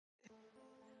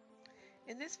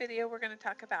In this video, we're going to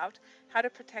talk about how to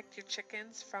protect your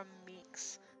chickens from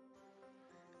minks.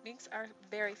 Minks are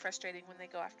very frustrating when they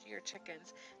go after your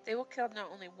chickens. They will kill not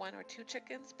only one or two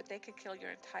chickens, but they could kill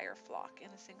your entire flock in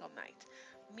a single night.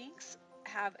 Minks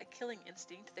have a killing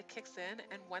instinct that kicks in,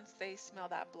 and once they smell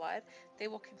that blood, they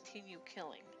will continue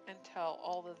killing until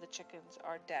all of the chickens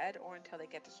are dead or until they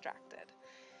get distracted.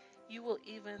 You will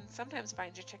even sometimes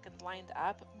find your chickens lined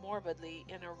up morbidly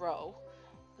in a row,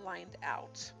 lined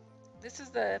out. This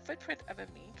is the footprint of a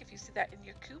mink. If you see that in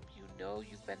your coop, you know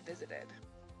you've been visited.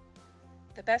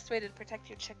 The best way to protect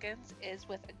your chickens is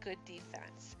with a good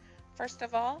defense. First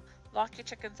of all, lock your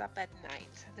chickens up at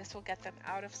night. This will get them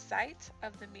out of sight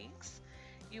of the minks.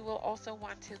 You will also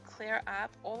want to clear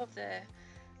up all of the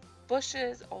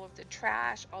bushes, all of the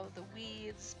trash, all of the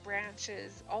weeds,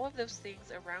 branches, all of those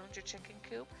things around your chicken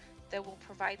coop that will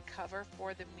provide cover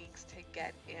for the minks to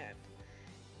get in.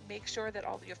 Make sure that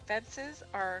all your fences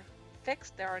are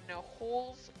fixed. There are no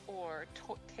holes or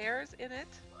tears in it.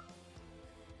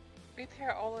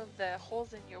 Repair all of the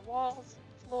holes in your walls,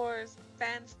 floors,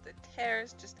 fence, the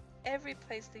tears, just every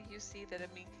place that you see that a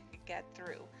mink can get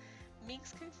through.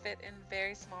 Minks can fit in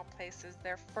very small places.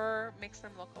 Their fur makes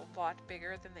them look a lot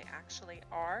bigger than they actually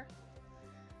are.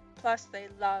 Plus, they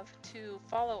love to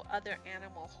follow other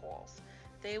animal holes.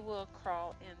 They will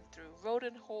crawl in through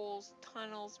rodent holes,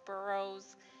 tunnels,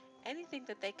 burrows, anything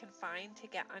that they can find to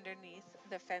get underneath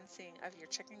the fencing of your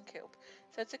chicken coop.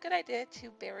 So it's a good idea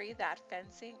to bury that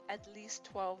fencing at least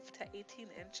 12 to 18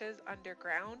 inches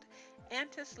underground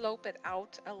and to slope it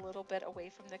out a little bit away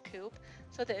from the coop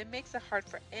so that it makes it hard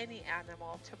for any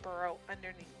animal to burrow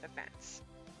underneath the fence.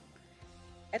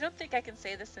 I don't think I can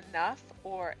say this enough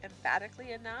or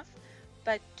emphatically enough,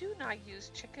 but do not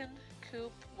use chicken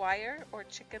coop wire or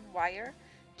chicken wire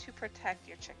to protect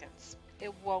your chickens.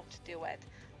 It won't do it.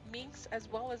 Minks, as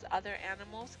well as other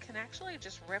animals, can actually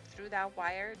just rip through that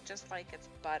wire just like it's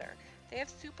butter. They have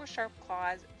super sharp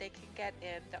claws. They can get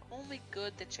in. The only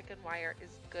good the chicken wire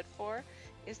is good for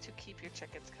is to keep your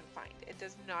chickens confined. It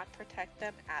does not protect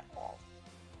them at all.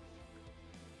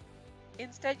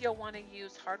 Instead, you'll want to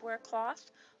use hardware cloth.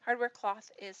 Hardware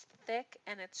cloth is thick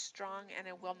and it's strong and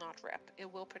it will not rip.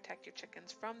 It will protect your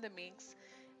chickens from the minks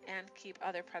and keep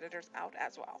other predators out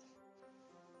as well.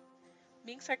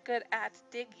 Minks are good at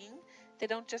digging. They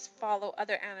don't just follow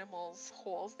other animals'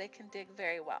 holes, they can dig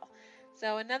very well.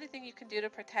 So another thing you can do to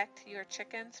protect your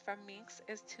chickens from minks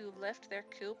is to lift their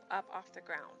coop up off the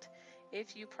ground.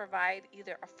 If you provide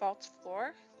either a false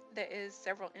floor that is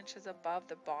several inches above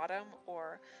the bottom,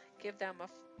 or give them a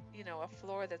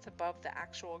floor that's above the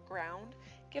actual ground,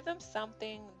 give them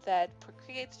something that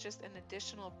creates just an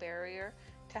additional barrier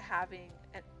to having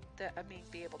a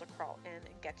mink be able to crawl in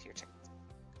and get to your chickens.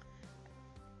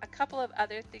 A couple of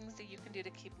other things that you can do to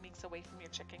keep minks away from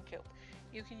your chicken coop.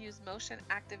 You can use motion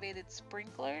activated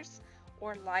sprinklers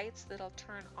or lights that'll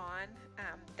turn on.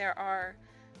 There are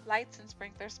lights and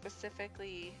sprinklers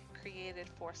specifically created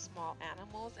for small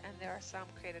animals, and there are some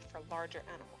created for larger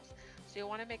animals. So you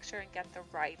want to make sure and get the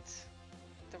right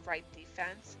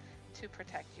defense to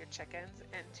protect your chickens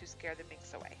and to scare the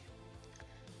minks away.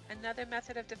 Another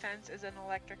method of defense is an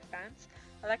electric fence.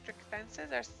 Electric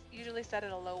fences are usually set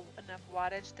at a low enough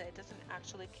wattage that it doesn't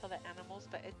actually kill the animals,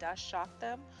 but it does shock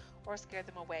them or scare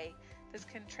them away. This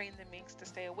can train the minks to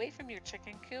stay away from your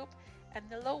chicken coop, and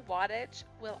the low wattage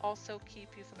will also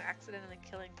keep you from accidentally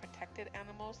killing protected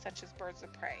animals such as birds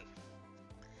of prey.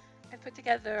 I've put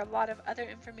together a lot of other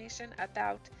information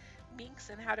about minks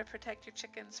and how to protect your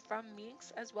chickens from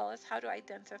minks, as well as how to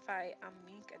identify a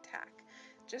mink attack.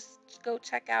 Just go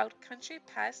check out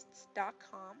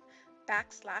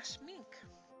countrypests.com/mink.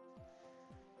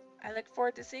 I look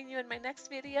forward to seeing you in my next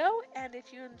video, and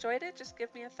if you enjoyed it, just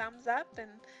give me a thumbs up and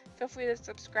feel free to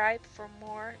subscribe for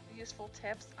more useful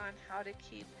tips on how to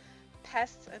keep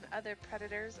pests and other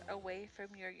predators away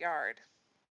from your yard.